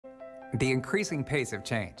The increasing pace of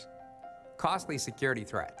change, costly security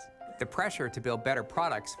threats, the pressure to build better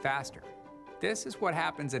products faster. This is what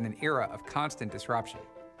happens in an era of constant disruption.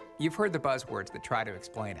 You've heard the buzzwords that try to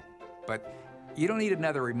explain it, but you don't need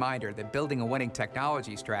another reminder that building a winning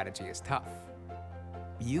technology strategy is tough.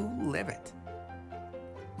 You live it.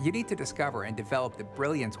 You need to discover and develop the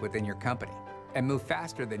brilliance within your company and move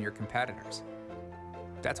faster than your competitors.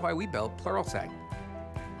 That's why we built Pluralsight.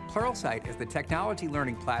 Pluralsight is the technology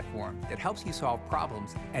learning platform that helps you solve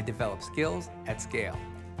problems and develop skills at scale.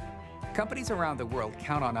 Companies around the world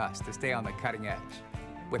count on us to stay on the cutting edge.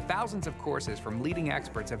 With thousands of courses from leading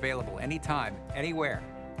experts available anytime, anywhere,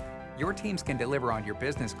 your teams can deliver on your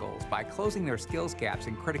business goals by closing their skills gaps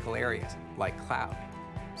in critical areas like cloud,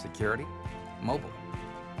 security, mobile,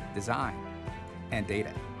 design, and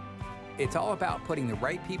data. It's all about putting the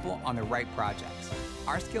right people on the right projects.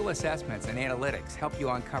 Our skill assessments and analytics help you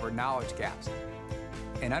uncover knowledge gaps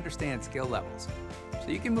and understand skill levels, so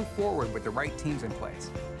you can move forward with the right teams in place.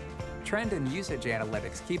 Trend and usage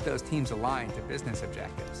analytics keep those teams aligned to business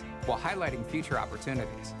objectives while highlighting future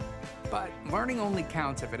opportunities. But learning only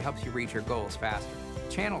counts if it helps you reach your goals faster.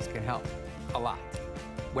 Channels can help, a lot.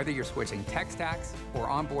 Whether you're switching tech stacks or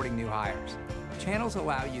onboarding new hires, channels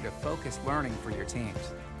allow you to focus learning for your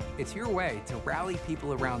teams. It's your way to rally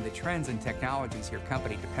people around the trends and technologies your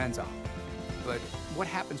company depends on. But what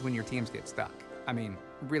happens when your teams get stuck? I mean,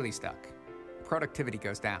 really stuck. Productivity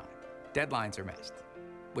goes down. Deadlines are missed.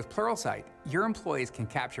 With Pluralsight, your employees can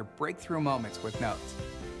capture breakthrough moments with notes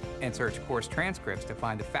and search course transcripts to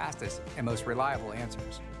find the fastest and most reliable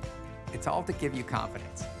answers. It's all to give you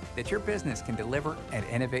confidence that your business can deliver and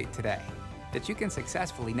innovate today, that you can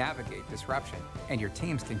successfully navigate disruption and your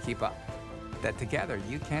teams can keep up, that together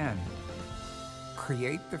you can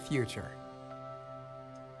create the future.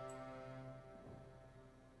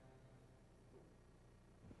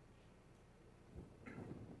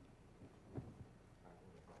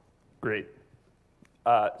 Great.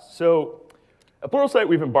 So at Pluralsight,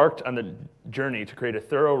 we've embarked on the journey to create a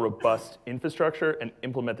thorough, robust infrastructure and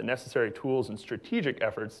implement the necessary tools and strategic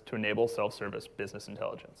efforts to enable self-service business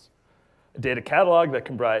intelligence. A data catalog that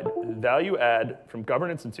can provide value add from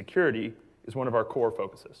governance and security is one of our core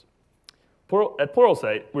focuses. At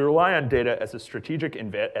Pluralsight, we rely on data as a strategic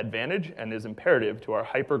advantage and is imperative to our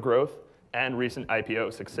hyper-growth and recent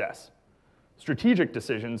IPO success. Strategic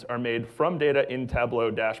decisions are made from data in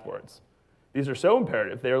Tableau dashboards. These are so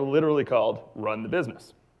imperative, they are literally called run the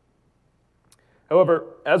business. However,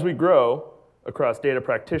 as we grow across data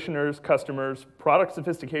practitioners, customers, product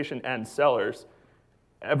sophistication, and sellers,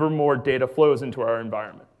 ever more data flows into our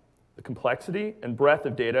environment. The complexity and breadth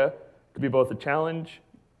of data can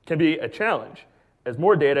be a challenge, as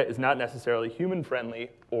more data is not necessarily human-friendly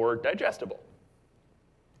or digestible.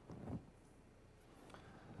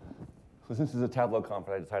 So since this is a Tableau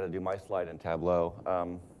conference, I decided to do my slide in Tableau.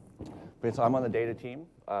 So I'm on the data team.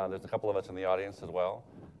 There's a couple of us in the audience as well.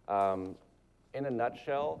 In a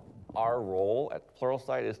nutshell, our role at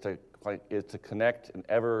Pluralsight is to connect an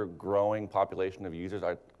ever-growing population of users.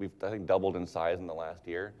 We've, I think, doubled in size in the last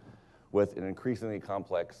year with an increasingly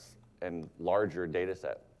complex and larger data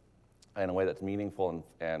set in a way that's meaningful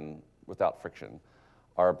and without friction.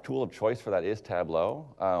 Our tool of choice for that is Tableau.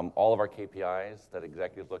 All of our KPIs that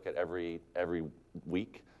executives look at every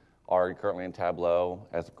week are currently in Tableau.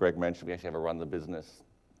 As Greg mentioned, we actually have a run the business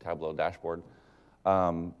Tableau dashboard.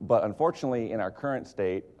 But unfortunately, in our current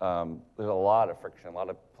state, there's a lot of friction, a lot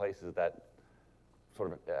of places that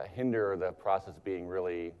sort of hinder the process being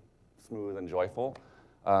really smooth and joyful.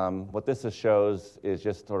 What this shows is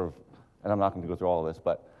just sort of, and I'm not going to go through all of this,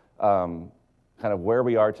 but kind of where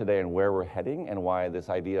we are today and where we're heading and why this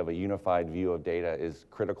idea of a unified view of data is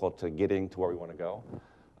critical to getting to where we want to go.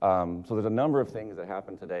 So there's a number of things that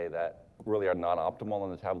happen today that really are not optimal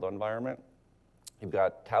in the Tableau environment. You've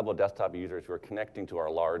got Tableau desktop users who are connecting to our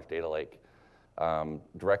large data lake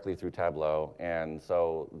directly through Tableau, and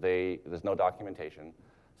so there's no documentation.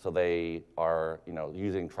 So they are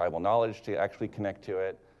using tribal knowledge to actually connect to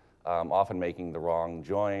it, often making the wrong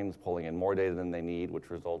joins, pulling in more data than they need, which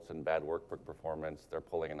results in bad workbook performance. They're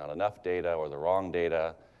pulling in not enough data or the wrong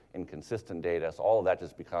data, inconsistent data. So all of that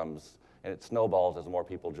just becomes, and it snowballs as more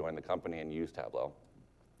people join the company and use Tableau.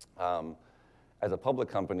 As a public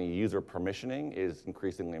company, user permissioning is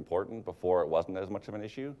increasingly important. Before, it wasn't as much of an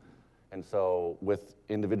issue. And so with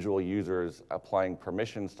individual users applying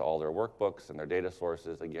permissions to all their workbooks and their data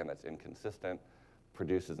sources, again, that's inconsistent,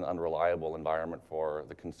 produces an unreliable environment for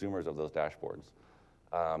the consumers of those dashboards.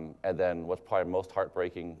 And then what's probably most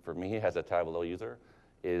heartbreaking for me as a Tableau user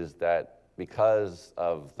is that because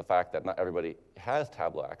of the fact that not everybody has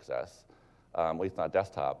Tableau access, at least not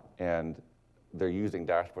desktop, and they're using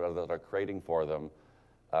dashboards that are creating for them,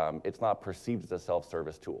 it's not perceived as a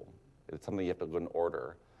self-service tool. It's something you have to go and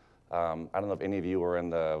order. I don't know if any of you were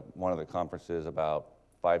in one of the conferences about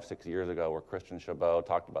 5-6 years ago where Christian Chabot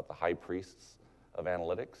talked about the high priests of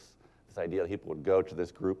analytics, this idea that people would go to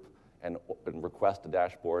this group and request a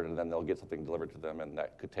dashboard, and then they'll get something delivered to them, and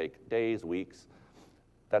that could take days, weeks.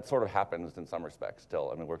 That sort of happens in some respects still.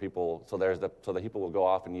 I mean, where people, so that people will go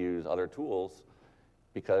off and use other tools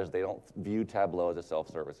because they don't view Tableau as a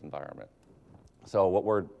self-service environment. So what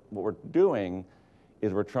we're doing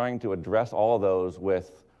is we're trying to address all of those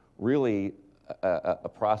with really a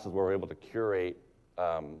process where we're able to curate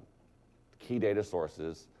key data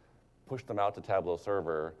sources, push them out to Tableau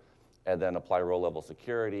server, and then apply row-level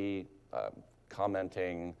security,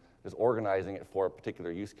 commenting, just organizing it for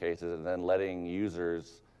particular use cases, and then letting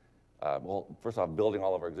users, well, first off, building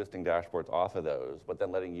all of our existing dashboards off of those, but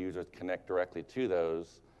then letting users connect directly to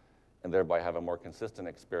those, and thereby have a more consistent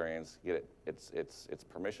experience, get its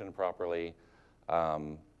permission properly.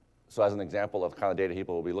 So as an example of kind of data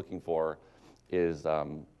people will be looking for is,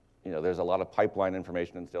 there's a lot of pipeline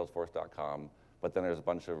information in Salesforce.com, but then there's a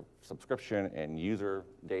bunch of subscription and user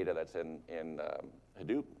data that's in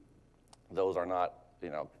Hadoop. Those are not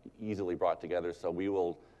easily brought together, so we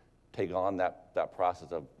will take on that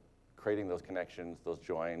process of creating those connections, those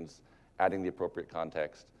joins, adding the appropriate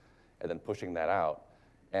context, and then pushing that out.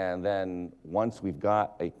 And then once we've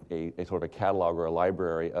got a sort of a catalog or a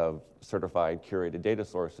library of certified curated data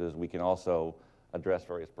sources, we can also address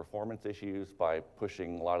various performance issues by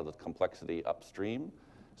pushing a lot of the complexity upstream,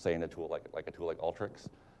 say in a tool like a tool like Alteryx,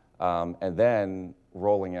 and then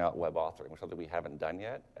rolling out web authoring, which is something we haven't done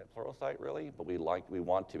yet at Pluralsight really, but we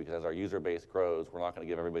want to, because as our user base grows, we're not going to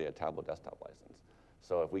give everybody a Tableau desktop license.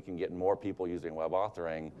 So if we can get more people using web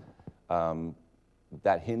authoring,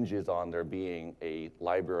 that hinges on there being a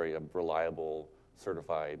library of reliable,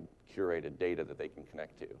 certified, curated data that they can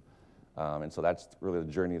connect to. And so that's really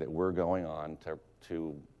the journey that we're going on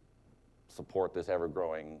to support this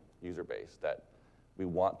ever-growing user base, that we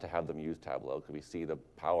want to have them use Tableau because we see the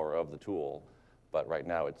power of the tool, but right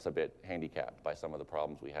now it's a bit handicapped by some of the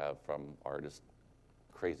problems we have from our just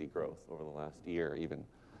crazy growth over the last year, even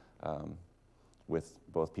with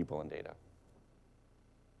both people and data.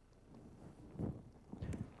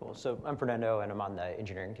 Cool. So I'm Fernando, and I'm on the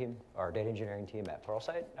engineering team, our data engineering team at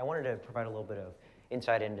Pluralsight. I wanted to provide a little bit of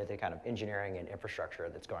insight into the kind of engineering and infrastructure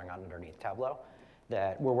that's going on underneath Tableau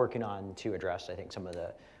that we're working on to address, I think, some of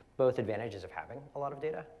the both advantages of having a lot of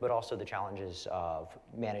data, but also the challenges of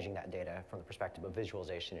managing that data from the perspective of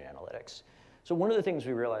visualization and analytics. So one of the things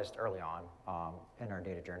we realized early on in our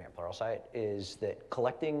data journey at Pluralsight is that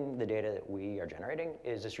collecting the data that we are generating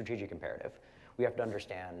is a strategic imperative. We have to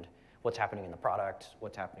understand what's happening in the product,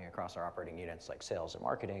 what's happening across our operating units like sales and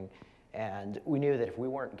marketing, and we knew that if we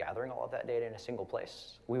weren't gathering all of that data in a single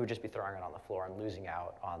place, we would just be throwing it on the floor and losing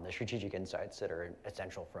out on the strategic insights that are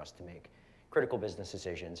essential for us to make critical business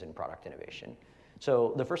decisions and product innovation.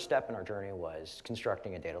 So the first step in our journey was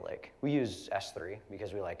constructing a data lake. We use S3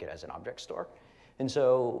 because we like it as an object store. And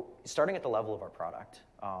so starting at the level of our product,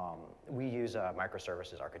 we use a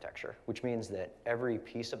microservices architecture, which means that every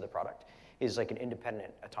piece of the product is like an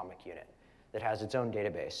independent atomic unit that has its own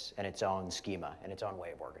database and its own schema and its own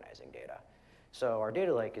way of organizing data. So our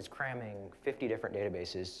data lake is cramming 50 different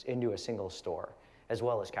databases into a single store, as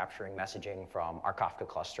well as capturing messaging from our Kafka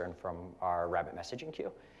cluster and from our Rabbit messaging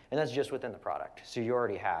queue. And that's just within the product. So you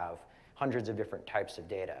already have hundreds of different types of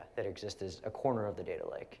data that exist as a corner of the data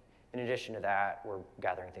lake. In addition to that, we're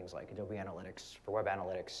gathering things like Adobe Analytics for web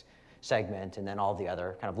analytics, Segment, and then all the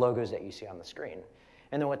other kind of logos that you see on the screen.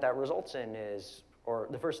 And then what that results in is, or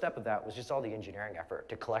the first step of that was just all the engineering effort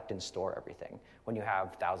to collect and store everything when you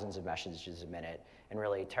have thousands of messages a minute and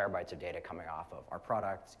really terabytes of data coming off of our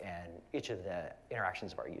product and each of the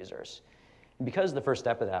interactions of our users. And because the first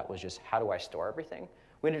step of that was just how do I store everything,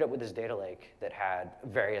 we ended up with this data lake that had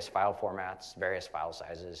various file formats, various file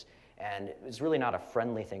sizes, and it's really not a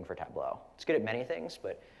friendly thing for Tableau. It's good at many things,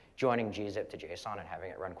 but joining gzip to JSON and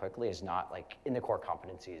having it run quickly is not like in the core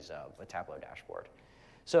competencies of a Tableau dashboard.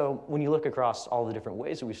 So when you look across all the different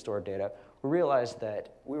ways that we stored data, we realized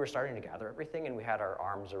that we were starting to gather everything and we had our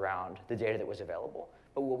arms around the data that was available.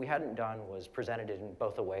 But what we hadn't done was presented it in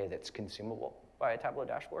both a way that's consumable by a Tableau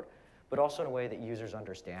dashboard, but also in a way that users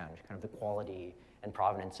understand kind of the quality and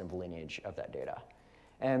provenance and lineage of that data.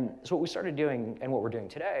 And so what we started doing, and what we're doing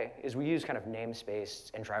today, is we use kind of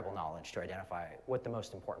namespace and tribal knowledge to identify what the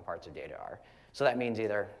most important parts of data are. So that means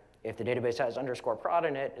either if the database has _prod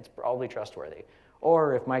in it, it's probably trustworthy.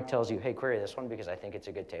 Or if Mike tells you, hey, query this one because I think it's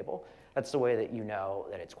a good table, that's the way that you know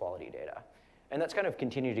that it's quality data. And that's kind of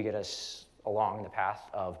continued to get us along the path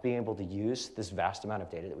of being able to use this vast amount of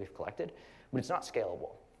data that we've collected, but it's not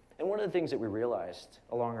scalable. And one of the things that we realized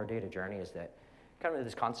along our data journey is that kind of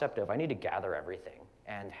this concept of I need to gather everything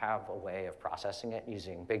and have a way of processing it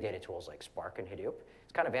using big data tools like Spark and Hadoop.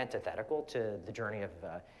 It's kind of antithetical to the journey of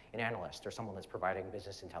an analyst or someone that's providing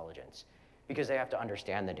business intelligence, because they have to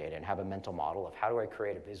understand the data and have a mental model of how do I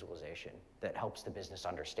create a visualization that helps the business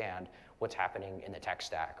understand what's happening in the tech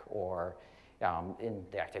stack or in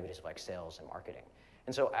the activities of like sales and marketing.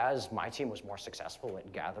 And so as my team was more successful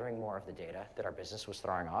at gathering more of the data that our business was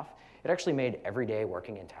throwing off, it actually made every day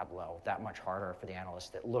working in Tableau that much harder for the analysts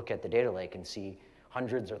that look at the data lake and see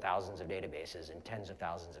hundreds or thousands of databases and tens of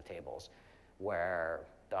thousands of tables where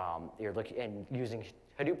you're looking and using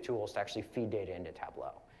Hadoop tools to actually feed data into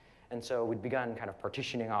Tableau. And so we'd begun kind of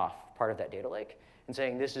partitioning off part of that data lake and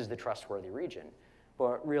saying this is the trustworthy region,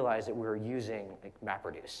 but realized that we were using like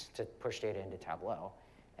MapReduce to push data into Tableau.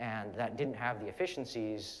 And that didn't have the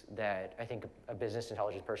efficiencies that I think a business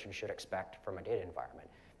intelligence person should expect from a data environment.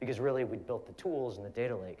 Because really, we'd built the tools in the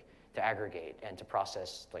data lake to aggregate and to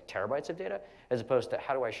process like terabytes of data, as opposed to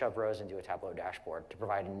how do I shove rows into a Tableau dashboard to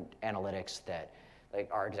provide analytics that like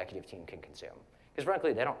our executive team can consume. Because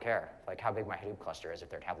frankly, they don't care like how big my Hadoop cluster is if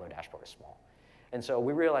their Tableau dashboard is small. And so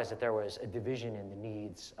we realized that there was a division in the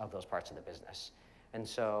needs of those parts of the business. And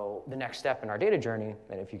so the next step in our data journey,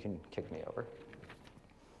 and if you can kick me over.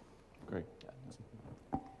 Great.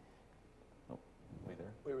 Oh, We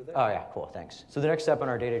there? We were there. Oh yeah, cool, thanks. So the next step on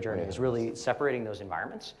our data journey is really separating those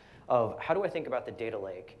environments of how do I think about the data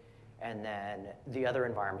lake and then the other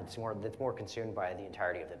environment that's more consumed by the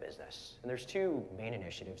entirety of the business. And there's two main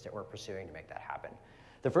initiatives that we're pursuing to make that happen.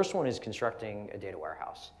 The first one is constructing a data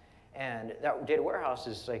warehouse. And that data warehouse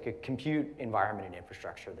is like a compute environment and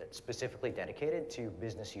infrastructure that's specifically dedicated to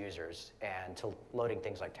business users and to loading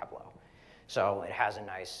things like Tableau. So it has a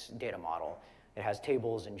nice data model. It has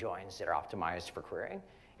tables and joins that are optimized for querying.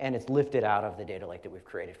 And it's lifted out of the data lake that we've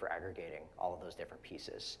created for aggregating all of those different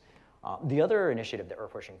pieces. The other initiative that we're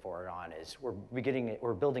pushing forward on is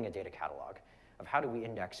we're building a data catalog of how do we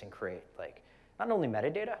index and create like not only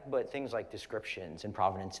metadata, but things like descriptions and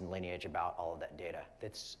provenance and lineage about all of that data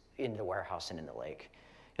that's in the warehouse and in the lake.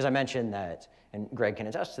 As I mentioned that, and Greg can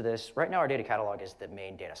attest to this, right now our data catalog is the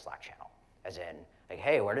main data Slack channel, as in like,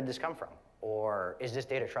 hey, where did this come from? Or is this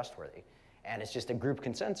data trustworthy? And it's just a group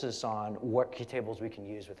consensus on what key tables we can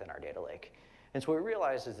use within our data lake. And so what we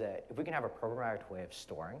realized is that if we can have a programmatic way of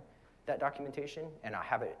storing that documentation and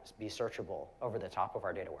have it be searchable over the top of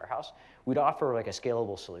our data warehouse, we'd offer like a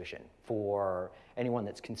scalable solution for anyone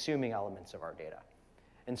that's consuming elements of our data.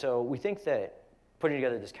 And so we think that putting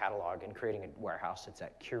together this catalog and creating a warehouse that's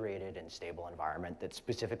that curated and stable environment that's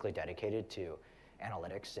specifically dedicated to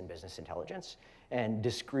analytics and business intelligence and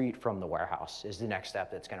discrete from the warehouse is the next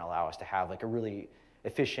step that's going to allow us to have like a really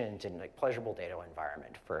efficient and like pleasurable data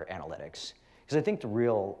environment for analytics. Because I think the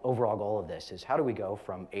real overall goal of this is how do we go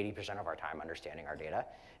from 80% of our time understanding our data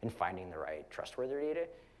and finding the right trustworthy data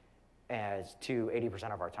as to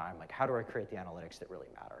 80% of our time, like how do I create the analytics that really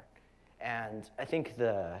matter? And I think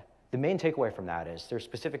the main takeaway from that is there's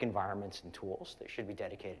specific environments and tools that should be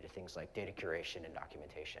dedicated to things like data curation and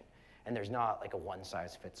documentation. And there's not like a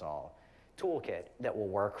one-size-fits-all toolkit that will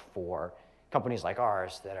work for companies like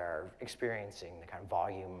ours that are experiencing the kind of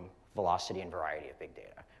volume, velocity, and variety of big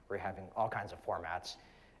data. We're having all kinds of formats,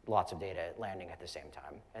 lots of data landing at the same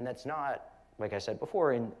time. And that's not, like I said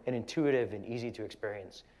before, an intuitive and easy to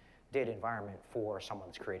experience data environment for someone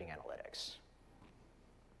that's creating analytics.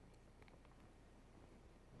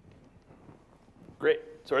 Great.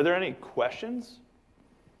 So are there any questions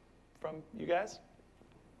from you guys?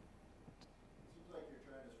 Seems like you're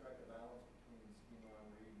trying to strike a balance between schema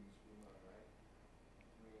on read and schema on write,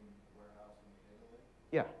 between the warehouse and the data lake.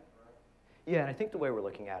 Yeah. Yeah, and I think the way we're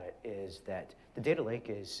looking at it is that the data lake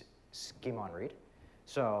is schema on read.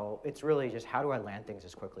 So it's really just how do I land things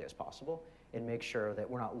as quickly as possible and make sure that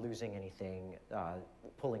we're not losing anything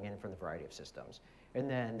pulling in from the variety of systems. And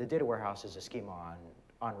then the data warehouse is a schema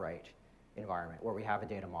on write environment where we have a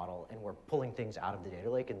data model and we're pulling things out of the data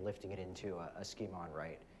lake and lifting it into a schema on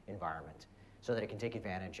write environment so that it can take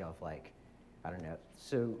advantage of like, I don't know,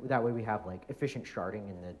 so that way we have like efficient sharding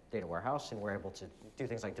in the data warehouse and we're able to do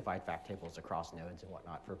things like divide fact tables across nodes and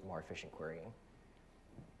whatnot for more efficient querying.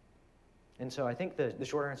 And so I think the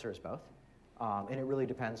short answer is both. And it really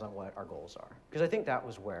depends on what our goals are. Because I think that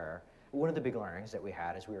was where one of the big learnings that we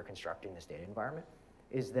had as we were constructing this data environment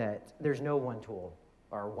is that there's no one tool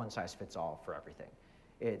or one size fits all for everything.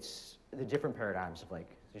 It's the different paradigms of like,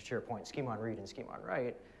 to your point, schema on read and schema on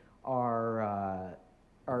write are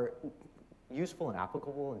useful and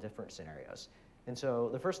applicable in different scenarios. And so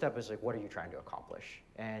the first step is like, what are you trying to accomplish?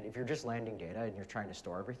 And if you're just landing data and you're trying to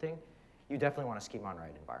store everything, you definitely want a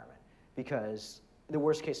schema-on-write environment, because the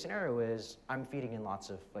worst case scenario is I'm feeding in lots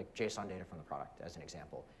of like JSON data from the product, as an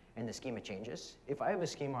example, and the schema changes. If I have a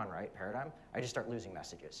schema-on-write paradigm, I just start losing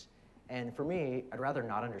messages. And for me, I'd rather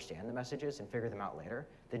not understand the messages and figure them out later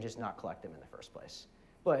than just not collect them in the first place.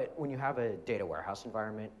 But when you have a data warehouse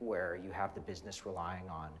environment where you have the business relying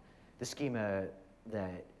on the schema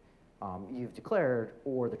that you've declared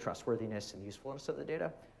or the trustworthiness and usefulness of the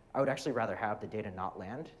data, I would actually rather have the data not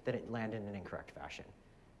land than it land in an incorrect fashion.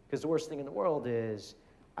 Because the worst thing in the world is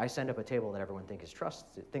I send up a table that everyone thinks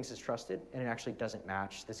is trusted, and it actually doesn't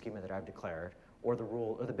match the schema that I've declared or the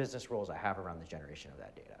rule or the business rules I have around the generation of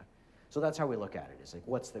that data. So that's how we look at it, is like,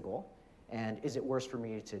 what's the goal? And is it worse for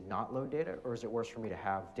me to not load data, or is it worse for me to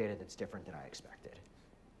have data that's different than I expected?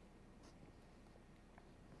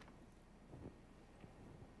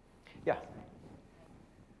 Yeah.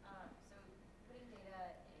 So putting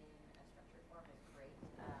data in a structured form is great.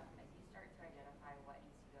 As you start to identify what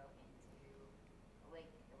needs to go into the lake,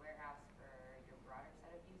 the warehouse for your broader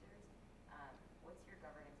set of users, what's your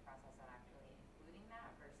governance process on actually including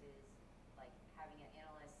that versus like having an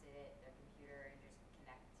analyst sit at their computer and just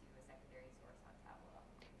connect to a secondary source on Tableau?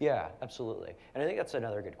 Yeah, absolutely. And I think that's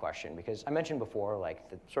another good question, because I mentioned before, like,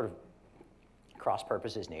 the sort of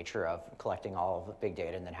cross-purposes nature of collecting all of the big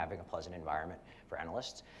data and then having a pleasant environment for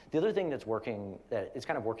analysts. The other thing that's working, that is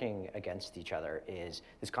kind of working against each other, is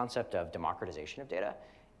this concept of democratization of data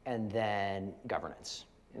and then governance.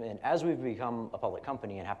 And as we've become a public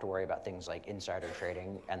company and have to worry about things like insider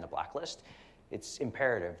trading and the blacklist, it's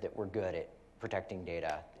imperative that we're good at protecting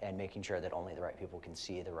data and making sure that only the right people can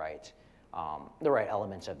see the right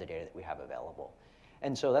elements of the data that we have available.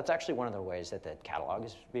 And so that's actually one of the ways that the catalog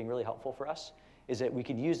is being really helpful for us, is that we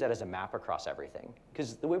could use that as a map across everything.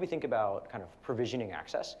 Because the way we think about kind of provisioning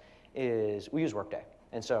access is we use Workday.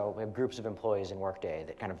 And so we have groups of employees in Workday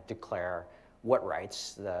that kind of declare what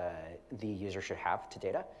rights the user should have to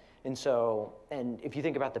data. And so, and if you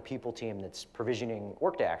think about the people team that's provisioning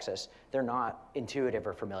Workday access, they're not intuitive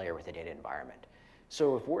or familiar with the data environment.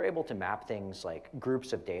 So if we're able to map things like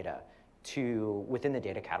groups of data to within the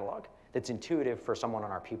data catalog that's intuitive for someone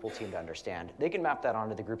on our people team to understand, they can map that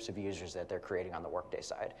onto the groups of users that they're creating on the Workday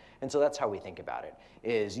side. And so that's how we think about it,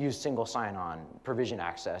 is use single sign-on provision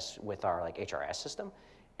access with our like HRIS system,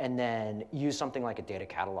 and then use something like a data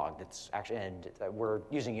catalog that's actually, and we're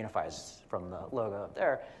using UNIFI from the logo up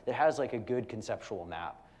there, that has like a good conceptual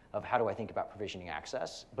map of how do I think about provisioning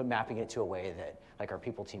access, but mapping it to a way that like our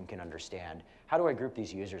people team can understand, how do I group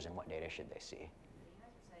these users and what data should they see?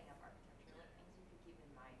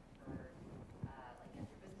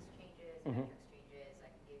 As your business changes,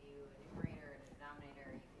 I can give you a numerator and a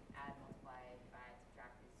denominator. You can add, multiply, divide,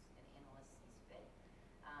 subtract as an analyst sees fit.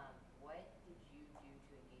 What did you do to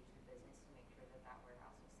engage the business to make sure that that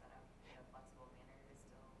warehouse was set up in a flexible manner to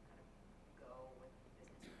still kind of go with the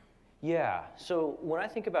business? Yeah, so when I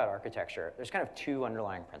think about architecture, there's kind of two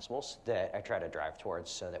underlying principles that I try to drive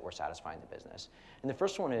towards so that we're satisfying the business. And the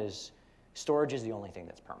first one is storage is the only thing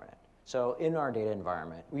that's permanent. So in our data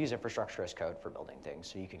environment, we use infrastructure as code for building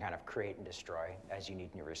things, so you can kind of create and destroy as you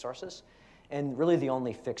need new resources. And really the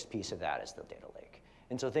only fixed piece of that is the data lake.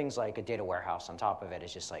 And so things like a data warehouse on top of it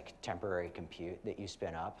is just like temporary compute that you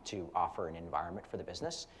spin up to offer an environment for the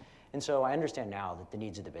business. And so I understand now that the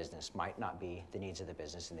needs of the business might not be the needs of the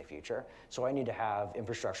business in the future. So I need to have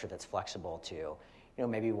infrastructure that's flexible to,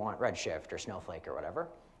 maybe you want Redshift or Snowflake or whatever,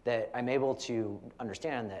 that I'm able to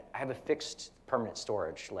understand that I have a fixed permanent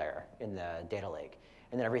storage layer in the data lake,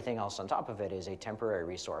 and then everything else on top of it is a temporary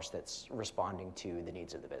resource that's responding to the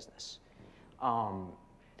needs of the business.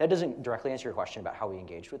 That doesn't directly answer your question about how we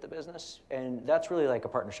engage with the business, and that's really like a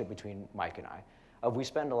partnership between Mike and I. We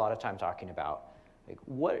spend a lot of time talking about like,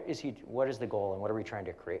 what is the goal and what are we trying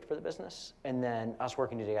to create for the business, and then us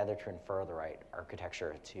working together to infer the right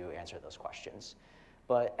architecture to answer those questions.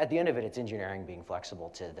 But at the end of it, it's engineering being flexible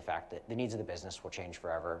to the fact that the needs of the business will change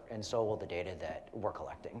forever, and so will the data that we're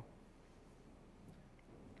collecting.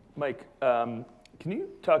 Mike, can you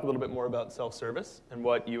talk a little bit more about self-service and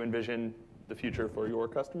what you envision the future for your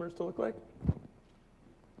customers to look like?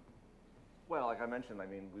 Well, like I mentioned, I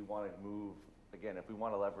mean, we want to move, again, if we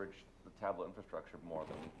want to leverage the Tableau infrastructure more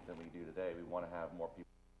than we do today, we want to have more people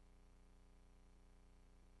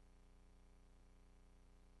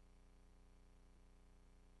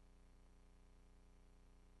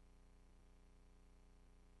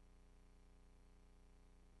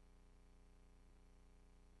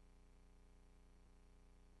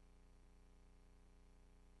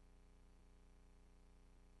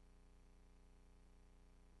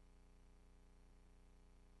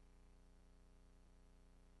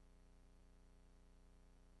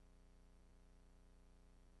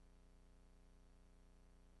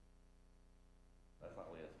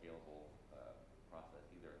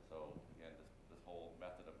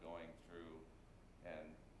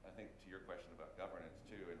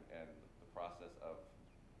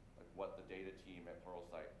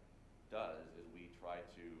does is we try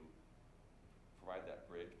to provide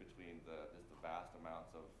that bridge between just the vast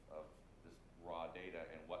amounts of this raw data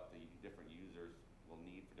and what the different users will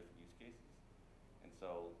need for different use cases. And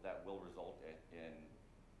so that will result in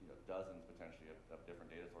dozens potentially of different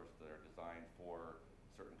data sources that are designed for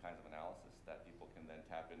certain kinds of analysis that people can then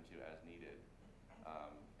tap into as needed,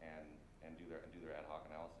 and do their ad hoc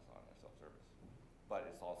analysis on their self-service. But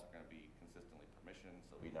it's also going to be consistently permissioned,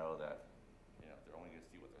 so we know that they're only going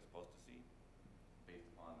to see what they're supposed to see based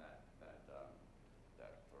upon that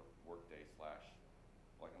sort of workday slash,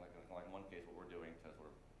 like in one case, what we're doing to sort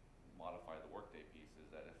of modify the workday piece is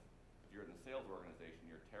that if you're in the sales organization,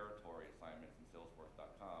 your territory assignments in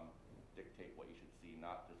Salesforce.com dictate what you should see,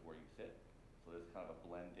 not just where you sit. So there's kind of a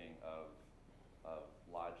blending of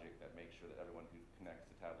logic that makes sure that everyone who connects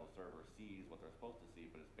to Tableau server sees what they're supposed to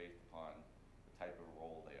see, but it's based upon the type of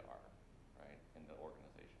role they are, right, in the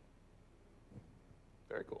organization.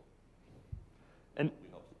 Very cool. And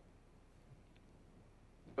We hope so.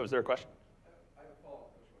 was there a question? I have a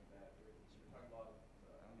follow-up question with that. You're talking about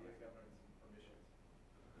data governance and permissions.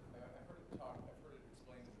 I've heard it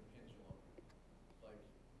explained as a pendulum. Like,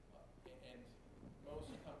 and most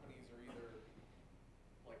companies are either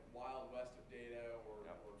like Wild West of data or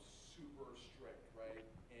super strict, right?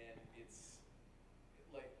 And it's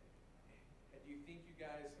like, do you think you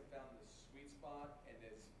guys have found the sweet spot, and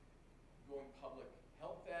is going public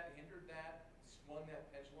helped that, hindered that, swung that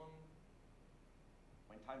pendulum?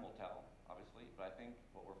 I mean, time will tell, obviously, but I think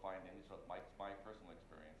what we're finding, so my personal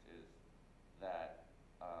experience is that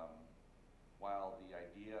while the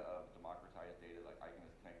idea of democratized data, like I can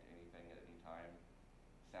just connect to anything at any time,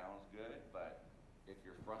 sounds good, but if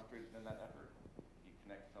you're frustrated in that effort, you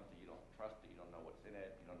connect to something you don't trust it, you don't know what's in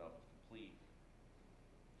it, you don't know if it's complete,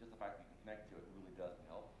 just the fact that you can connect to it really doesn't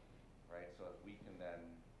help, right? So if we can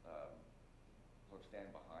then sort of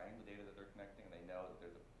stand behind the data that they're connecting, and they know that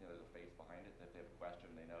there's a face behind it, that if they have a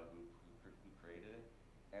question, they know who created it,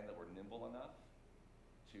 and that we're nimble enough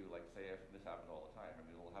to, like, say, if this happens all the time. I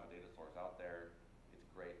mean, we'll have a data source out there, it's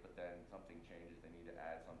great, but then something changes, they need to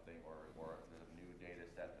add something, or there's a new data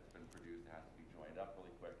set that's been produced that has to be joined up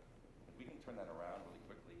really quick. If we can turn that around really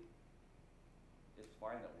quickly, it's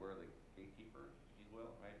fine that we're the gatekeeper, if you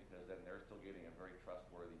will, right? Because then they're still getting a very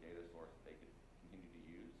trustworthy data source that they can continue to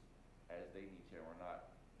use as they need to, and we're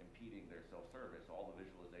not impeding their self-service. So all the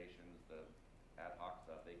visualizations, the ad hoc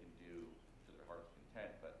stuff, they can do to their heart's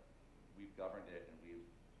content, but we've governed it and we've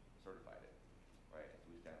certified it, right? So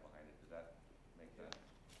we stand behind it. Does that make sense?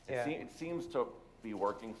 Yeah. It seems to be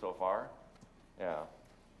working so far. Yeah.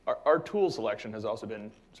 Our tool selection has also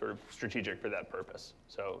been sort of strategic for that purpose.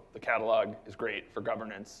 So the catalog is great for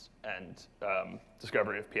governance and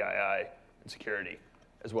discovery of PII and security,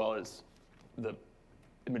 as well as the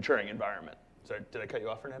maturing environment. So did I cut you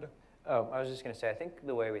off, Fernando? Oh, I was just going to say, I think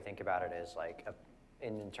the way we think about it is like,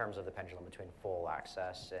 in terms of the pendulum between full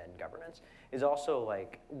access and governance, is also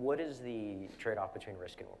like, what is the trade-off between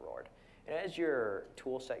risk and reward? And as your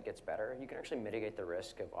tool set gets better, you can actually mitigate the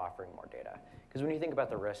risk of offering more data. Because when you think about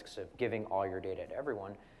the risks of giving all your data to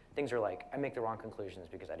everyone, things are like, I make the wrong conclusions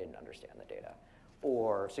because I didn't understand the data.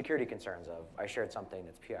 Or security concerns of, I shared something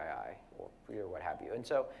that's PII, or what have you. And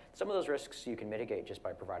so some of those risks you can mitigate just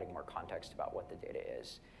by providing more context about what the data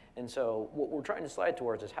is. And so what we're trying to slide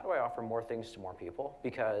towards is, how do I offer more things to more people?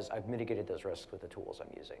 Because I've mitigated those risks with the tools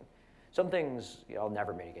I'm using. Some things I'll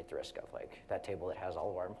never mitigate the risk of, like that table that has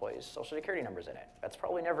all of our employees' social security numbers in it. That's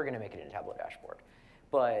probably never going to make it in a Tableau dashboard.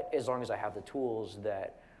 But as long as I have the tools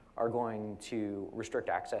that are going to restrict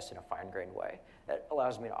access in a fine-grained way, that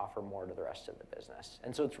allows me to offer more to the rest of the business.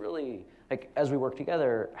 And so it's really, like, as we work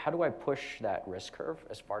together, how do I push that risk curve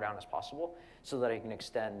as far down as possible so that I can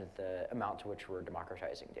extend the amount to which we're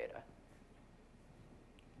democratizing data?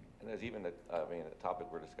 And there's even, a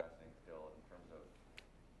topic we're discussing still in terms of,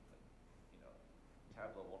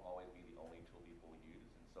 Tableau won't always be the only tool people use.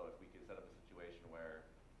 And so if we could set up a situation where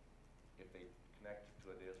if they connect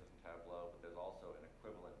to a data source in Tableau, but there's also an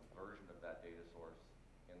equivalent version of that data source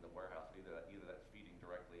in the warehouse, either that's feeding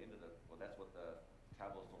directly into that's what the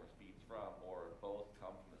Tableau source feeds from, or both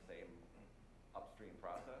come from the same upstream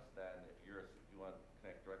process, then if you want to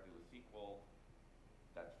connect directly with SQL,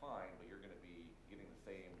 that's fine, but you're going to be getting the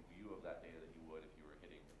same view of that data that you would if you were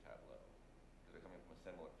hitting the Tableau, because they're coming from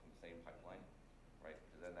the same pipeline, right?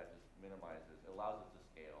 Because then that just allows us to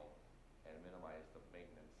scale and minimize the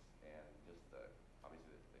maintenance and just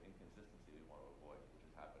obviously the inconsistency we want to avoid, which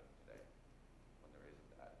is happening today when there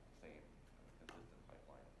isn't that same kind of consistent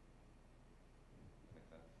pipeline. Make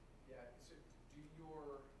sense? Yeah, so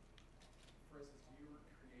for instance, do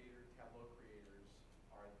your Tableau creators,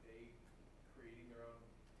 are they creating their own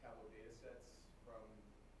Tableau data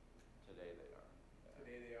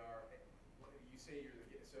say you're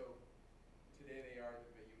the, so today they are,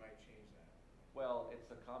 but you might change that. Well,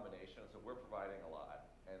 it's a combination. So we're providing a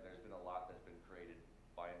lot, and there's been a lot that's been created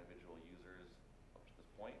by individual users up to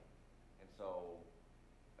this point. And so,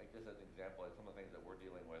 like just as an example, some of the things that we're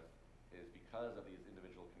dealing with is because of these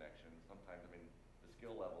individual connections. Sometimes, I mean, the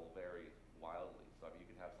skill level varies wildly. So I mean,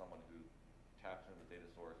 you can have someone who taps into the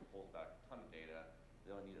data source, pulls back a ton of data.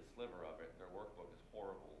 They only need a sliver of it. Their workbook is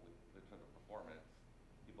horrible in terms of performance.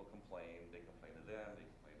 People complain. They complain to them. They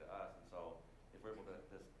complain to us. And so, if we're able to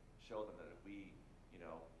just show them that if we,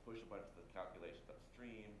 push a bunch of the calculations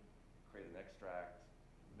upstream, create an extract,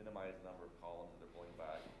 minimize the number of columns that they're pulling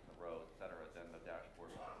back, the rows, et cetera, then the dashboard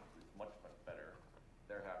is much, much better.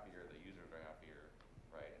 They're happier. The users are happier,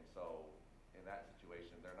 right? And so, in that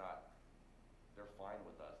situation, they're fine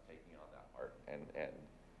with us taking on that part.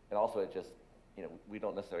 And also, it just, we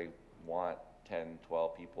don't necessarily want 10,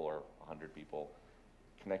 12 people or 100 people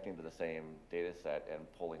connecting to the same data set and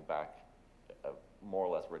pulling back a more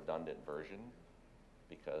or less redundant version,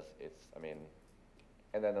 because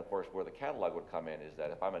and then of course where the catalog would come in is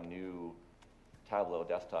that if I'm a new Tableau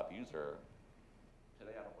desktop user,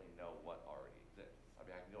 today I don't really know what already exists. I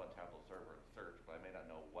mean, I can go on Tableau server and search, but I may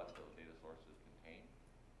not know what those data sources contain,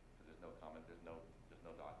 because there's no comment, there's no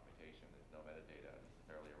documentation, there's no metadata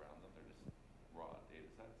necessarily around them. They're just raw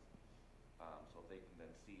data sets. So if they can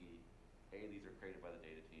then see, hey, these are created by the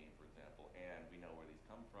data team, for example, and we know where these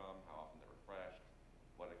come from, how often they're refreshed,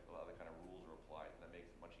 what other kind of rules are applied, and that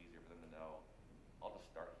makes it much easier for them to know, I'll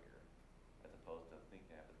just start here, as opposed to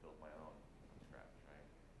thinking I have to build my own from scratch, right?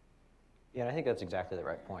 Yeah, and I think that's exactly the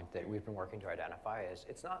right point that we've been working to identify. Is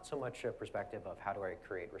it's not so much a perspective of how do I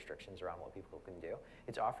create restrictions around what people can do.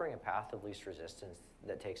 It's offering a path of least resistance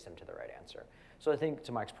that takes them to the right answer. So I think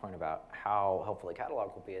to Mike's point about how helpful the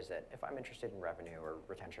catalog will be is that if I'm interested in revenue or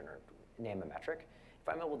retention or name a metric, if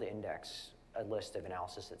I'm able to index a list of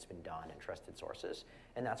analysis that's been done in trusted sources,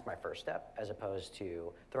 and that's my first step, as opposed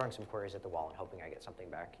to throwing some queries at the wall and hoping I get something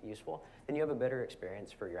back useful, then you have a better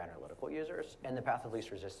experience for your analytical users, and the path of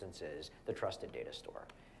least resistance is the trusted data store.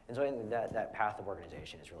 And so I think that path of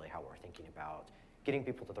organization is really how we're thinking about getting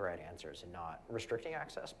people to the right answers and not restricting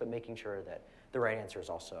access, but making sure that the right answer is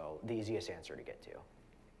also the easiest answer to get to.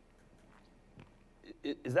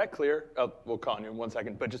 Is that clear? We'll call on you in 1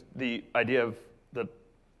 second, but just the idea of the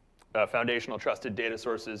foundational trusted data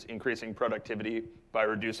sources increasing productivity by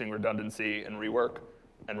reducing redundancy and rework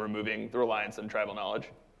and removing the reliance on tribal knowledge.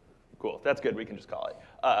 Cool, if that's good, we can just call it.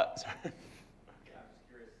 Yeah, I'm just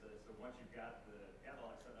curious, so once you've got the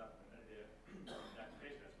catalog set up and the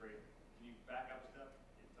documentation, that's great. Can you back up a step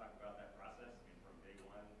and talk about that process? I mean, from day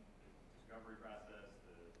one, the discovery process,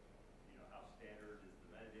 how standard is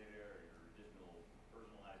the metadata or your additional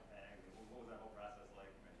personalized tag? What was that whole process like?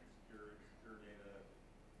 You mentioned secure data.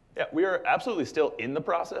 Yeah, we are absolutely still in the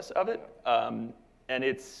process of it, and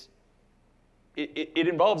it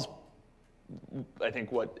involves, I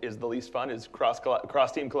think, what is the least fun is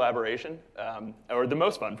cross-team collaboration, or the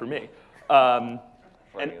most fun for me.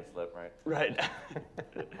 Freudian slip, right? Right.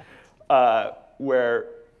 Where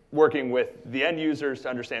working with the end users to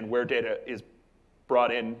understand where data is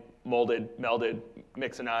brought in, molded, melded,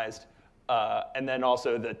 mixinized, and then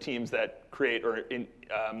also the teams that create or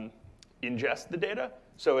ingest the data.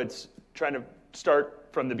 So it's trying to start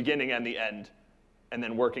from the beginning and the end, and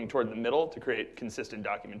then working toward the middle to create consistent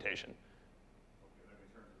documentation. Okay, but in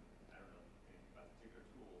terms of, I don't know anything about particular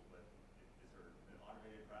tools, but is there an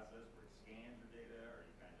automated process where it scans your data, or are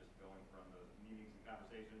you kind of just going from those meetings and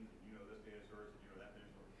conversations, and you know this data source, and you know that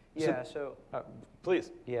data source? Yeah, so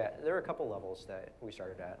please. Yeah, there are a couple levels that we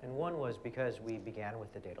started at. And one was because we began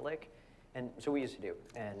with the data lake. And so we used to do.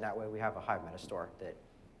 And that way we have a Hive metastore that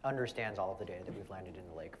understands all of the data that we've landed in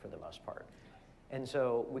the lake for the most part. And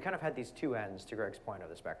so we kind of had these two ends, to Greg's point, of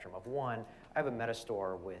the spectrum. Of one, I have a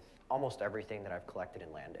metastore with almost everything that I've collected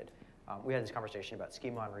and landed. We had this conversation about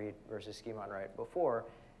schema on read versus schema on write before.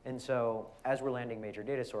 And so as we're landing major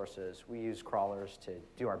data sources, we use crawlers to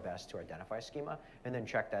do our best to identify schema and then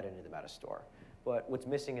check that into the metastore. But what's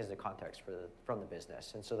missing is the context from the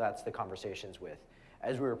business. And so that's the conversations with,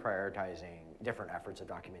 as we were prioritizing different efforts of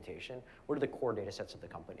documentation, what are the core data sets of the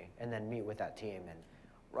company? And then meet with that team and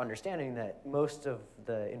understanding that most of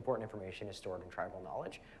the important information is stored in tribal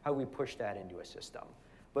knowledge, how we push that into a system.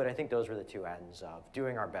 But I think those were the two ends of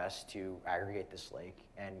doing our best to aggregate this lake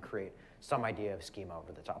and create some idea of schema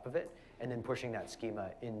over the top of it, and then pushing that schema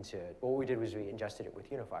into, what we did was we ingested it with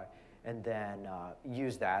UNIFI, and then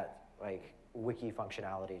use that like wiki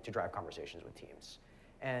functionality to drive conversations with teams.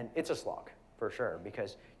 And it's a slog, for sure,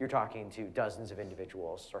 because you're talking to dozens of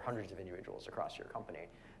individuals or hundreds of individuals across your company.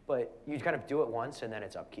 But you kind of do it once, and then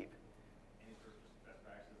it's upkeep. Any sort of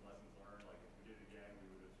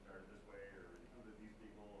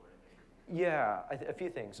Yeah, a few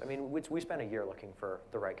things. I mean, we spent a year looking for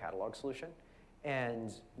the right catalog solution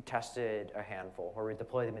and tested a handful where we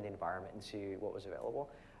deploy them in the environment and see what was available.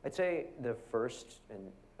 I'd say the first,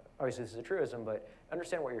 and obviously this is a truism, but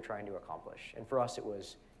understand what you're trying to accomplish. And for us, it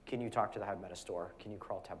was, can you talk to the Hive Metastore? Can you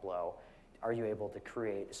crawl Tableau? Are you able to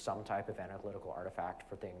create some type of analytical artifact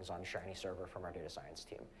for things on Shiny Server from our data science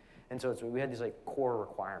team? And so we had these like core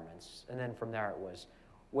requirements. And then from there, it was,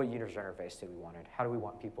 what user interface did we want? How do we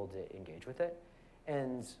want people to engage with it?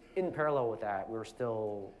 And in parallel with that, we were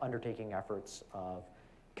still undertaking efforts of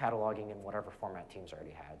cataloging in whatever format teams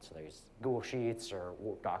already had. So there's Google Sheets or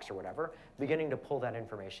Docs or whatever, beginning to pull that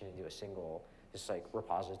information into a single just like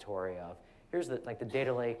repository of, here's the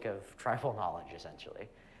data lake of tribal knowledge, essentially.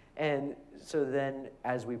 And so then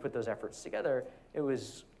as we put those efforts together, it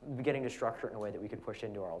was beginning to structure it in a way that we could push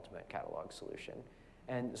into our ultimate catalog solution.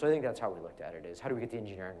 And so I think that's how we looked at it, is how do we get the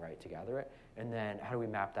engineering right to gather it? And then how do we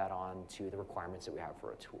map that on to the requirements that we have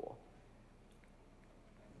for a tool?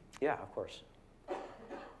 Yeah, of course.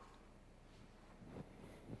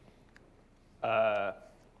 Found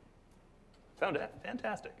it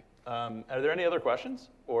fantastic. Are there any other questions?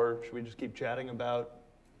 Or should we just keep chatting about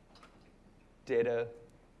data?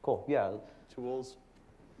 Cool, yeah. Tools?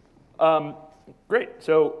 Great.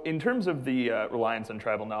 So in terms of the reliance on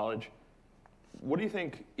tribal knowledge, what do you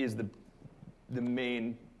think is the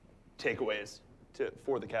main takeaways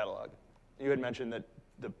for the catalog? You had mentioned that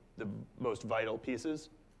the most vital pieces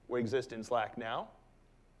exist in Slack now.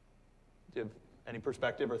 Do you have any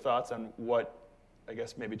perspective or thoughts on what, I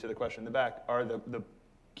guess maybe to the question in the back, are the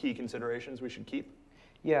key considerations we should keep?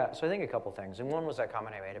 Yeah, so I think a couple things. And one was that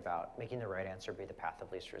comment I made about making the right answer be the path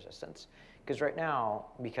of least resistance. Because right now,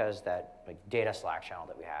 because that data Slack channel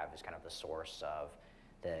that we have is kind of the source of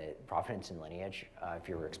the provenance and lineage, if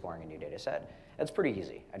you're exploring a new data set, that's pretty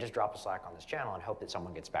easy. I just drop a Slack on this channel and hope that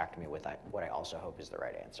someone gets back to me with what I also hope is the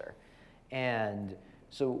right answer. And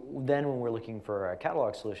so then when we're looking for a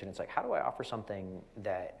catalog solution, it's like, how do I offer something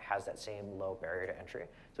that has that same low barrier to entry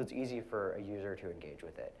so it's easy for a user to engage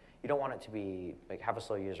with it? You don't want it to be have a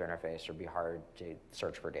slow user interface or be hard to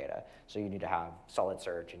search for data. So you need to have solid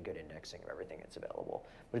search and good indexing of everything that's available.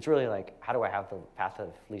 But it's really like, how do I have the path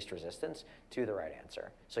of least resistance to the right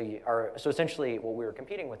answer? So essentially what we were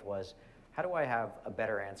competing with was, how do I have a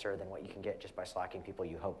better answer than what you can get just by slacking people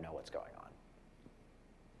you hope know what's going on?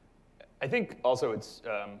 I think also it's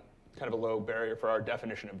kind of a low barrier for our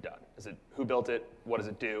definition of done. Is it who built it? What does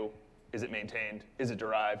it do? Is it maintained? Is it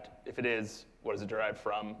derived? If it is, what is it derived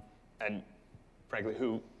from? And frankly,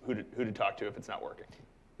 who to talk to if it's not working?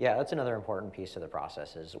 Yeah, that's another important piece of the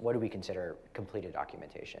process is what do we consider completed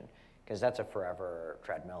documentation? Because that's a forever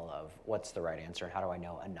treadmill of what's the right answer and how do I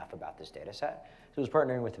know enough about this data set? So it's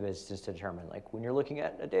partnering with the business to determine, when you're looking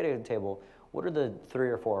at a data table, what are the 3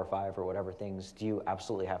 or 4 or 5 or whatever things do you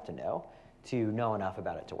absolutely have to know enough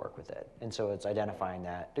about it to work with it? And so it's identifying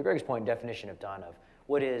that, to Greg's point, definition of done of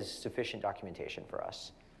what is sufficient documentation for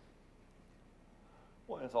us.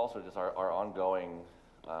 Well, and it's also just our ongoing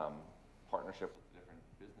partnership with different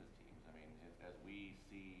business teams. I mean, as we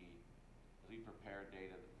prepare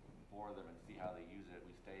data for them and see how they use it,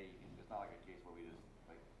 it's not like a case where we just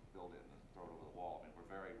build it and throw it over the wall. I mean,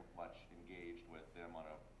 we're very much engaged with them on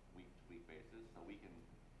a week-to-week basis, so we can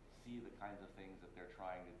see the kinds of things that they're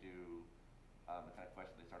trying to do, the kind of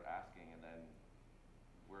questions they start asking, and then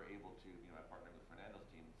we're able to, partnering with Fernando's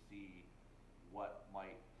team, see what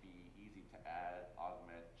might be easy to add,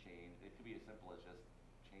 augment, change. It could be as simple as just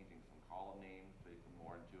changing some column names to make them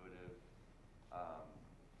more intuitive.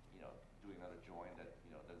 Doing another join that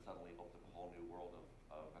then suddenly opens up a whole new world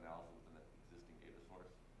of analysis within the existing data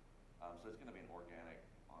source. So it's going to be an organic,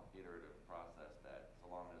 iterative process that, so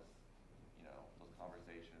long as those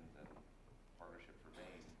conversations and partnerships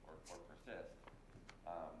remain or persist,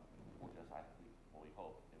 will just we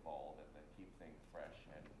hope evolve and then keep things fresh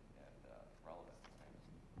and relevant.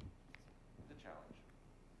 It's a challenge.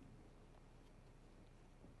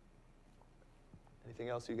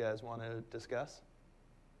 Anything else you guys want to discuss?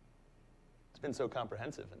 It's been so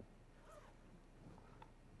comprehensive. Can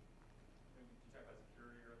you talk about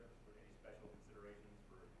security or any special considerations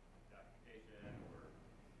for documentation or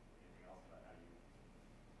anything else about how you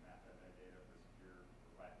map that metadata for secure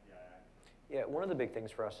or PII? Yeah, one of the big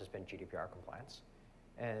things for us has been GDPR compliance.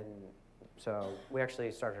 And so we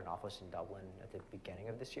actually started an office in Dublin at the beginning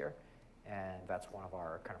of this year. And that's one of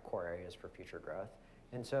our kind of core areas for future growth.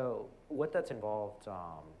 And so what that's involved,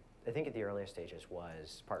 I think at the earliest stages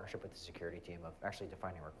was partnership with the security team of actually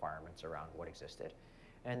defining requirements around what existed.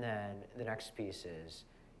 And then the next piece is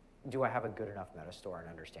do I have a good enough metastore and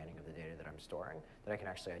understanding of the data that I'm storing that I can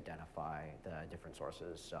actually identify the different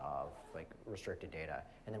sources of like restricted data,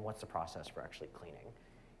 and then what's the process for actually cleaning?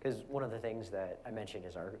 Because one of the things that I mentioned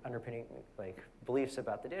is our underpinning like beliefs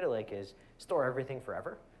about the data lake is store everything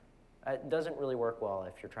forever. It doesn't really work well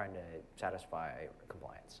if you're trying to satisfy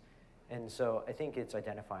compliance. And so I think it's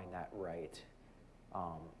identifying that right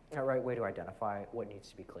way to identify what needs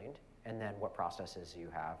to be cleaned, and then what processes you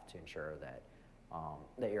have to ensure that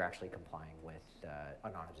that you're actually complying with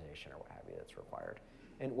anonymization or what have you that's required.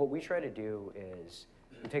 And what we try to do is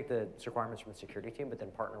we take the requirements from the security team, but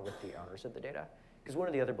then partner with the owners of the data. Because one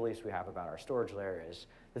of the other beliefs we have about our storage layer is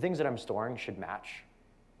the things that I'm storing should match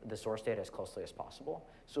the source data as closely as possible.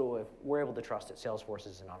 So if we're able to trust that Salesforce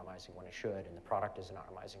is anonymizing when it should and the product is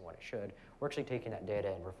anonymizing when it should, we're actually taking that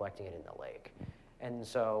data and reflecting it in the lake. And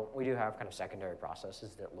so we do have kind of secondary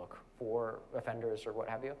processes that look for offenders or what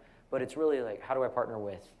have you. But it's really like, how do I partner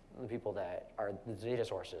with the people that are the data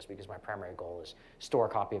sources? Because my primary goal is store a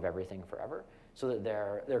copy of everything forever so that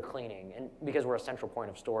they're cleaning. And because we're a central point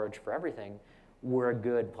of storage for everything, we're a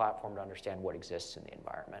good platform to understand what exists in the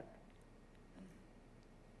environment.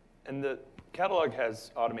 And the catalog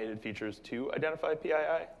has automated features to identify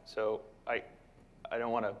PII. So I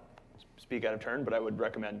don't want to speak out of turn, but I would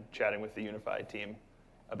recommend chatting with the UNIFI team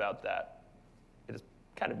about that. It is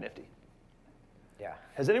kind of nifty. Yeah.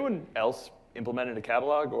 Has anyone else implemented a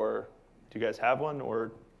catalog, or do you guys have one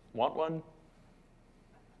or want one?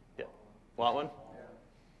 Yeah, want one?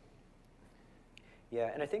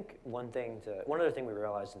 Yeah, and I think one other thing we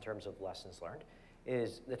realized in terms of lessons learned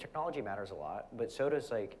is the technology matters a lot, but so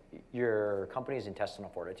does like your company's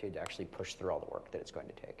intestinal fortitude to actually push through all the work that it's going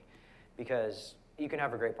to take. Because you can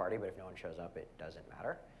have a great party, but if no one shows up, it doesn't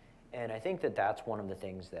matter. And I think that that's one of the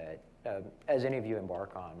things that, as any of you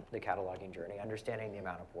embark on the cataloging journey, understanding the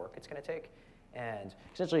amount of work it's going to take, and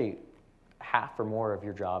essentially half or more of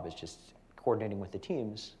your job is just coordinating with the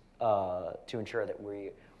teams to ensure that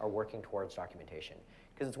we are working towards documentation.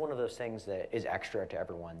 Because it's one of those things that is extra to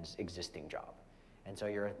everyone's existing job. And so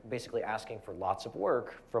you're basically asking for lots of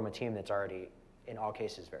work from a team that's already, in all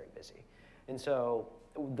cases, very busy. And so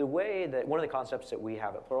the way that, one of the concepts that we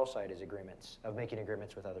have at Pluralsight is agreements, of making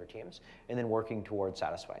agreements with other teams, and then working towards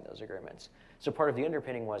satisfying those agreements. So part of the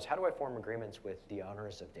underpinning was, how do I form agreements with the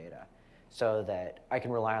owners of data so that I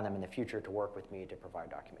can rely on them in the future to work with me to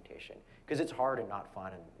provide documentation? Because it's hard and not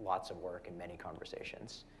fun and lots of work and many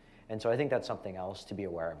conversations. And so I think that's something else to be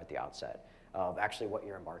aware of at the outset of actually what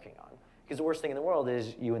you're embarking on. Because the worst thing in the world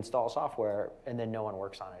is you install software and then no one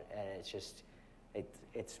works on it, and it's just,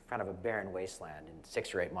 it's kind of a barren wasteland in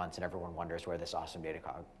 6 or 8 months, and everyone wonders where this awesome data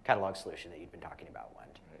catalog solution that you've been talking about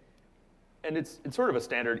went. Right. And it's sort of a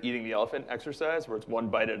standard eating the elephant exercise where it's one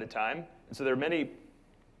bite at a time. And so there are many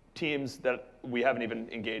teams that we haven't even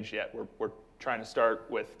engaged yet. We're trying to start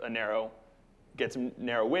with get some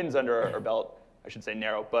narrow wins under our belt. I should say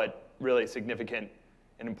narrow, but really significant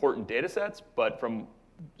and important data sets, but from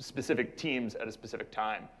specific teams at a specific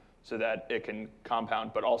time so that it can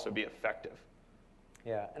compound but also be effective.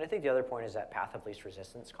 Yeah, and I think the other point is that path of least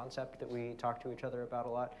resistance concept that we talk to each other about a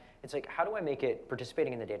lot. It's like, how do I make it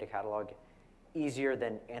participating in the data catalog easier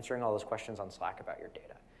than answering all those questions on Slack about your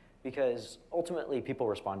data? Because ultimately, people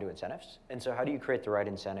respond to incentives. And so how do you create the right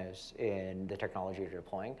incentives in the technology you're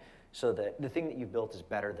deploying so that the thing that you've built is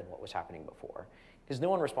better than what was happening before? Because no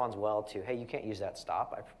one responds well to, hey, you can't use that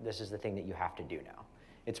stop. This is the thing that you have to do now.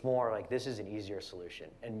 It's more like, this is an easier solution,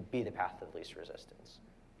 and be the path of least resistance.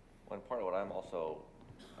 One part of what I'm also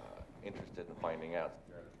interested in finding out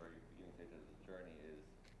during the very beginning stages of the journey is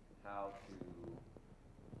how to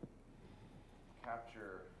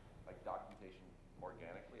capture like documentation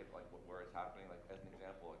organically, like where it's happening. Like as an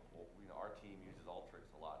example, like, well, our team uses Alteryx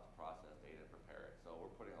a lot to process data and prepare it. So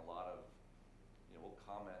we're putting a lot of, we'll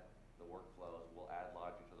comment the workflows, we'll add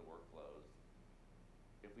logic to the workflows.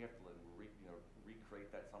 If we have to recreate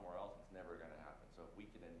that somewhere else, it's never going to happen. So if we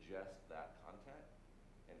can ingest that content,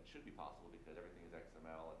 and it should be possible because everything is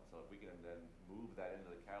XML, and so if we can then move that into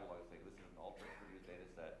the catalog and say, this is an Alteryx-produced data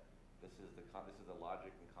set, this is the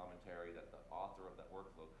logic and commentary that the author of that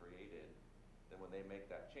workflow created, then when they make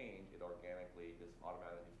that change, it organically just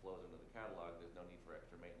automatically flows into the catalog. There's no need for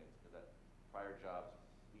extra maintenance because that prior jobs,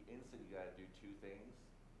 the instant you got to do 2 things,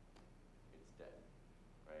 it's dead,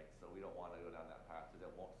 right? So we don't want to go down that path because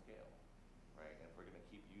it won't scale, right? And if we're going to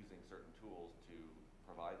keep using certain tools to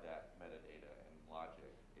provide that metadata and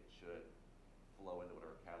logic, it should flow into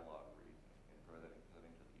whatever catalog we're using and presenting to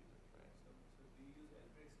the users, right? So do you use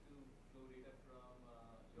Alteryx to flow data from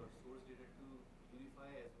your source data to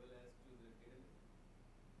UNIFI as well as to the data lake?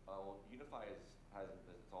 Well, UNIFI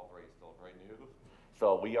it's still very new.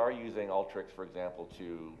 So we are using Alteryx, for example,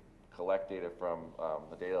 to collect data from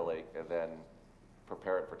the data lake and then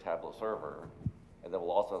prepare it for Tableau server. And then we'll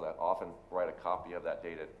also often write a copy of that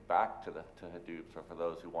data back to Hadoop, so for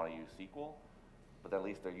those who want to use SQL, but then at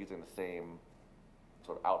least they're using the same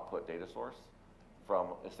sort of output data source from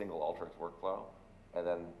a single Alteryx workflow. And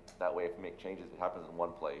then that way, if you make changes, it happens in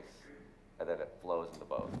one place, and then it flows into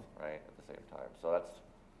both, right, at the same time. So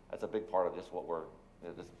that's a big part of just what we're,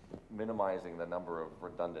 just minimizing the number of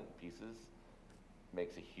redundant pieces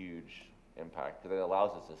makes a huge impact, because it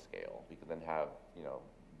allows us to scale. We can then have,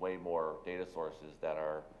 way more data sources that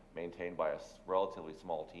are maintained by a relatively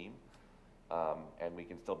small team, and we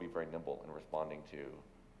can still be very nimble in responding to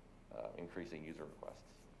increasing user requests.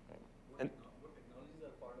 Right? What technologies are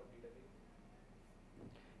part of data lake?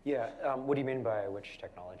 Yeah, what do you mean by which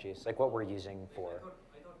technologies? Like what we're using for?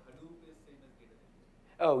 I thought Hadoop is same as data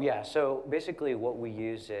lake. Oh yeah, so basically what we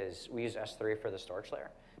use is, we use S3 for the storage layer.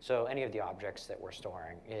 So any of the objects that we're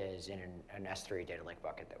storing is in an S3 data lake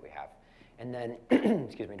bucket that we have. And then,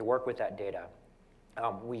 excuse me, to work with that data,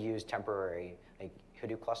 we use temporary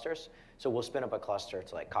Hadoop clusters. So we'll spin up a cluster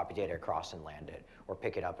to copy data across and land it, or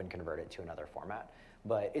pick it up and convert it to another format.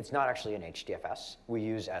 But it's not actually an HDFS. We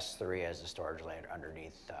use S3 as a storage layer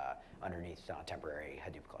underneath temporary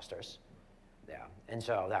Hadoop clusters. Yeah, and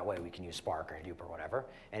so that way we can use Spark or Hadoop or whatever,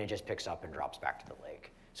 and it just picks up and drops back to the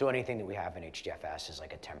lake. So anything that we have in HDFS is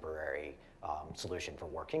like a temporary solution for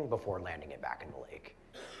working before landing it back in the lake.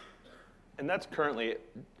 And that's currently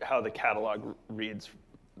how the catalog reads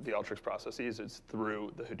the Alteryx processes, is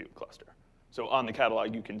through the Hadoop cluster. So on the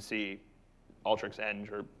catalog, you can see Alteryx Eng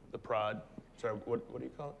or the prod. Sorry, what do you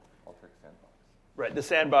call it? Alteryx sandbox. Right, the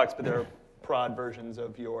sandbox, but there are prod versions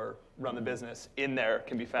of your run the business in there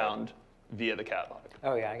can be found via the catalog.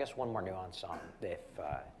 Oh yeah, I guess one more nuance on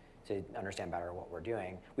to understand better what we're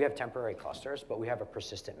doing. We have temporary clusters, but we have a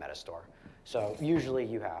persistent metastore. So usually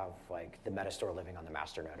you have the metastore living on the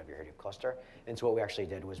master node of your Hadoop cluster. And so what we actually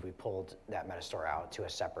did was we pulled that metastore out to a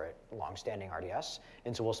separate long-standing RDS.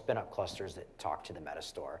 And so we'll spin up clusters that talk to the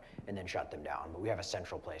metastore and then shut them down. But we have a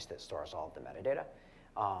central place that stores all of the metadata.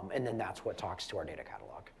 And then that's what talks to our data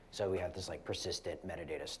catalog. So we have this persistent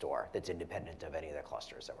metadata store that's independent of any of the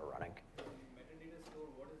clusters that we're running. Metadata store,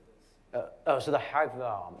 what is this? So the Hive,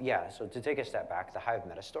 so to take a step back, the Hive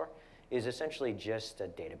metastore is essentially just a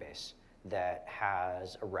database that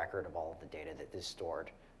has a record of all of the data that is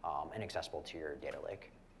stored and accessible to your data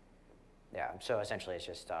lake. Yeah, so essentially it's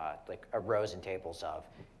just rows and tables of,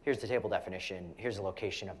 here's the table definition, here's the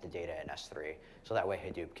location of the data in S3. So that way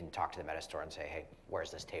Hadoop can talk to the metastore and say, hey,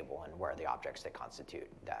 where's this table and where are the objects that constitute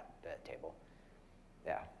that table?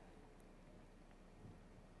 Yeah.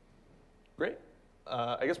 Great.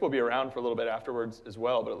 I guess we'll be around for a little bit afterwards as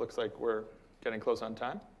well, but it looks like we're getting close on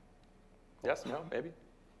time. Yes, no, maybe?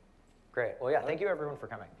 Great. Well, yeah, thank you everyone for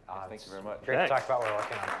coming. Thank you very much. Great Thanks. to talk about what we're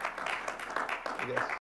working on. I guess.